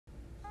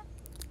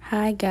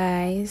Hi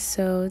guys,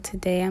 so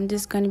today I'm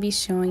just going to be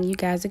showing you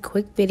guys a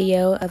quick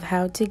video of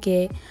how to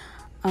get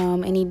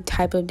any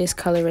type of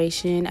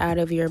discoloration out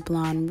of your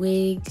blonde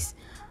wigs.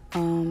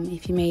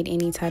 If you made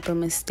any type of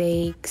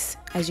mistakes,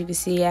 as you can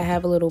see I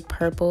have a little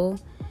purple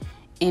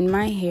in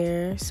my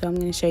hair, so I'm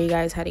going to show you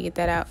guys how to get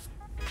that out.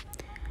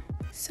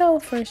 So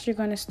first you're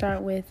going to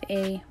start with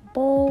a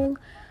bowl.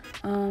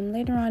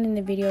 Later on in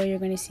the video you're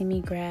going to see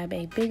me grab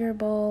a bigger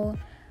bowl.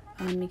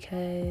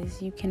 Because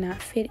you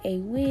cannot fit a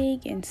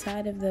wig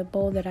inside of the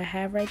bowl that I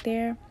have right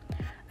there.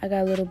 I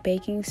got a little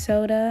baking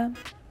soda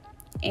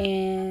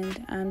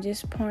and I'm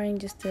just pouring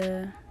just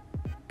a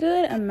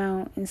good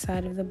amount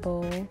inside of the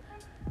bowl,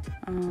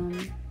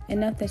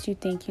 enough that you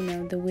think, you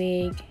know, the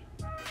wig,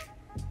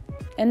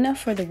 enough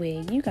for the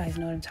wig. You guys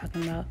know what I'm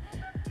talking about.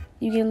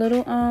 You get a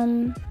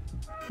little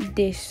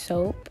dish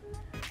soap.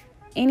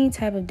 Any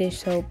type of dish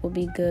soap will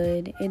be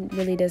good. It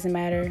really doesn't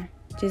matter.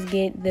 Just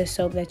get the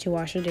soap that you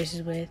wash your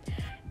dishes with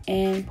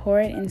and pour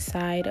it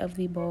inside of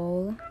the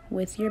bowl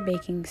with your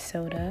baking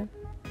soda.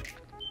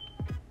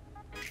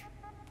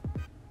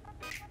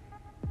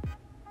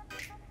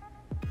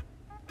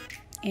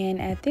 And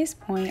at this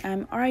point,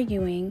 I'm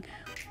arguing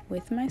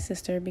with my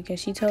sister because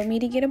she told me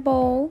to get a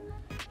bowl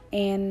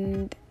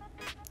and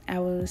I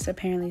was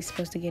apparently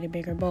supposed to get a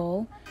bigger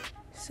bowl.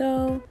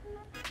 So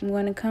I'm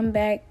going to come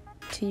back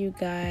to you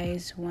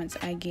guys once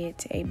I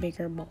get a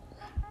bigger bowl.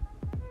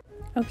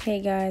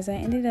 Okay guys, I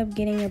ended up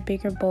getting a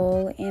bigger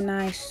bowl and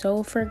I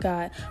so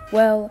forgot.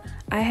 Well,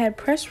 I had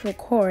pressed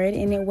record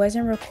and it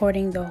wasn't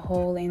recording the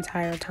whole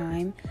entire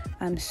time.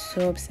 I'm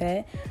so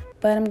upset,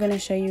 but I'm gonna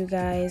show you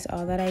guys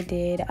all that I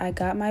did. I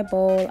got my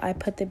bowl, I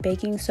put the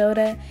baking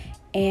soda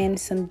and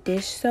some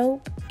dish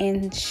soap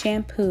and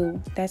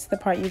shampoo. That's the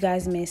part you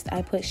guys missed.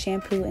 I put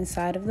shampoo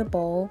inside of the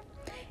bowl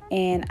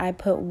and I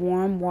put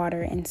warm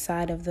water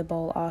inside of the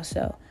bowl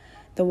also.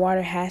 The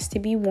water has to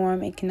be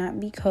warm. It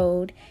cannot be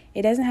cold.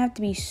 It doesn't have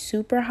to be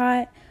super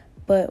hot,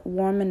 but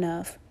warm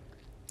enough.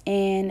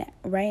 And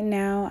right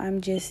now,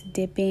 I'm just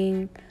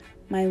dipping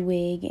my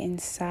wig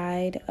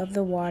inside of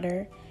the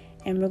water.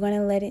 And we're going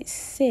to let it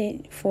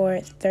sit for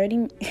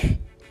 30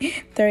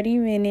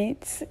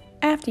 minutes.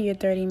 After your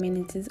 30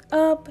 minutes is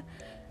up,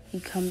 you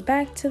come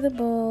back to the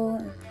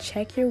bowl,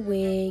 check your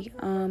wig.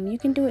 You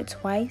can do it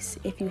twice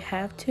if you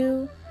have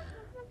to.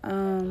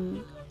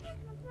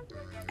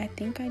 I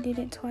think I did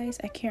it twice.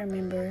 I can't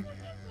remember.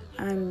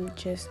 I'm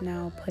just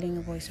now putting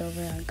a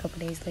voiceover a couple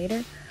days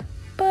later.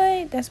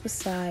 But that's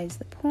besides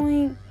the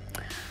point.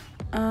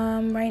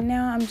 Right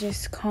now I'm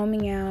just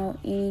combing out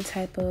any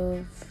type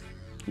of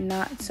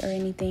knots or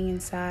anything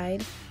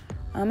inside.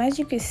 As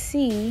you can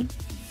see,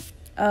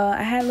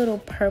 I had little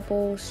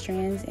purple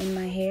strands in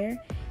my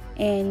hair.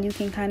 And you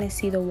can kind of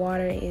see the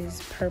water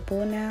is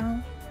purple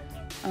now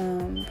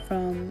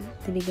from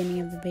the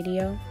beginning of the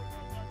video.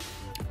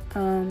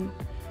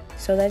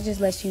 So that just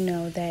lets you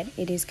know that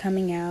it is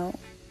coming out.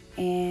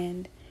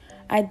 And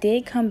I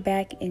did come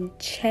back and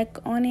check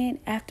on it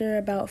after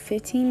about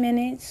 15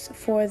 minutes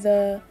for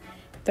the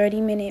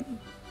 30-minute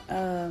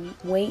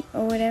wait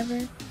or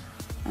whatever.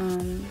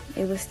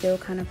 It was still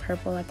kind of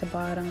purple at the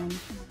bottom,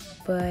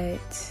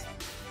 but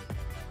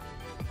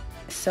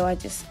so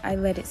I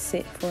let it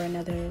sit for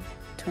another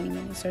 20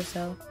 minutes or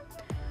so.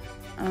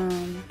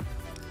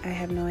 I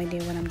have no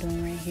idea what I'm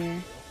doing right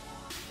here,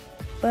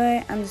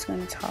 but I'm just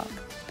going to talk.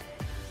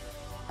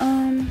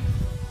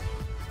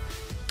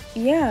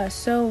 Yeah,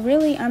 so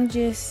really I'm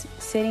just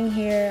sitting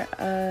here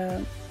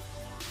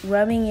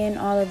rubbing in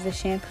all of the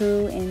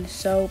shampoo and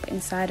soap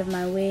inside of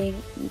my wig.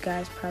 You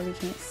guys probably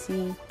can't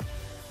see.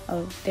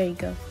 Oh, there you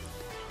go.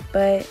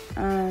 But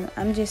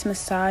I'm just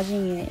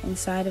massaging it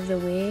inside of the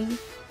wig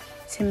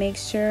to make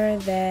sure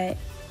that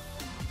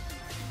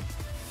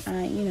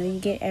you know, you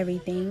get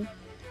everything.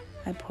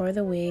 I pour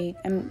the wig.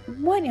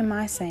 What am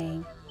I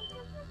saying?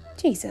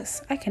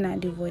 Jesus, I cannot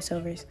do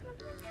voiceovers.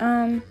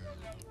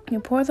 You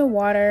pour the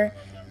water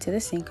to the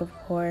sink, of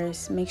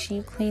course. Make sure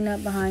you clean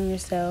up behind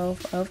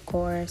yourself, of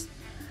course.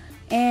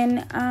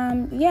 And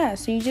yeah,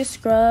 so you just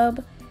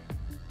scrub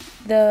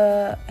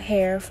the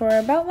hair for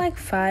about like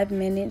 5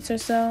 minutes or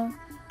so,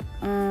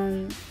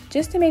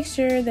 just to make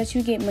sure that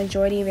you get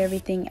majority of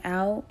everything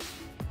out,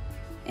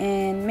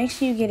 and make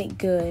sure you get it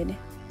good,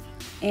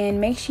 and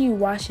make sure you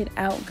wash it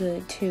out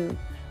good too.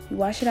 You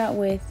wash it out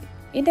with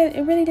it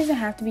really doesn't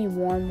have to be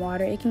warm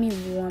water. It can be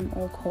warm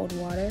or cold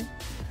water,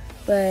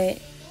 but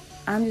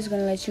I'm just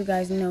gonna let you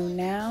guys know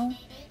now,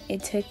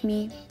 it took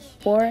me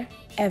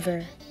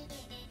forever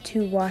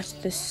to wash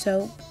the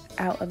soap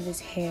out of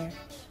this hair.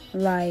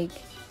 Like,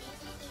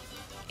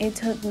 it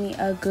took me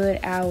a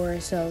good hour or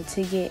so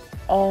to get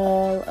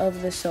all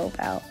of the soap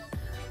out.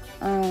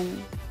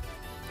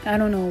 I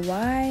don't know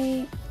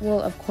why.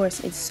 Well, of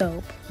course it's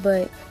soap,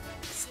 but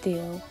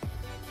still,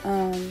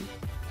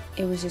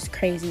 it was just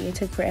crazy. It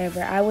took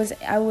forever. I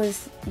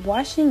was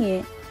washing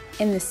it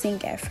in the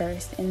sink at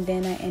first, and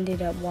then I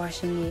ended up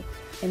washing it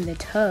in the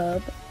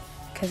tub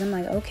because I'm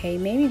like, okay,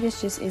 maybe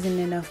this just isn't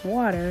enough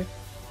water.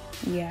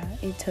 Yeah,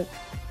 it took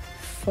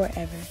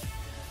forever.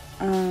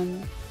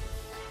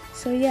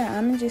 So yeah,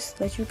 I'm gonna just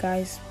let you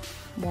guys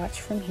watch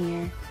from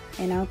here,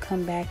 and I'll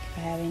come back if I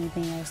have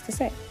anything else to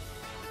say.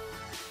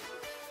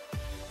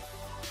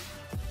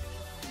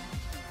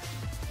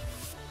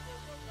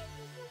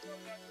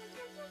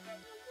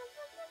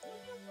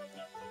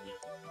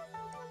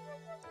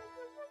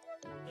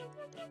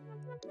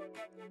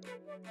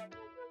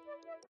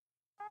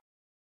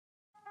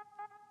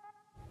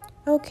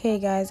 Okay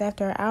guys,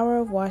 after an hour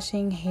of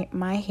washing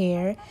my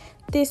hair,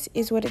 this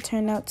is what it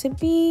turned out to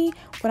be.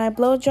 When I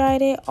blow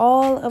dried it,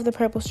 all of the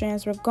purple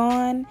strands were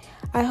gone.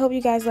 I hope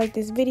you guys like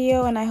this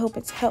video, and I hope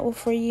it's helpful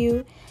for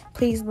you.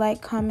 Please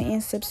like, comment,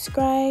 and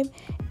subscribe,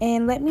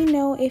 and let me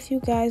know if you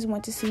guys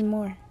want to see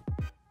more.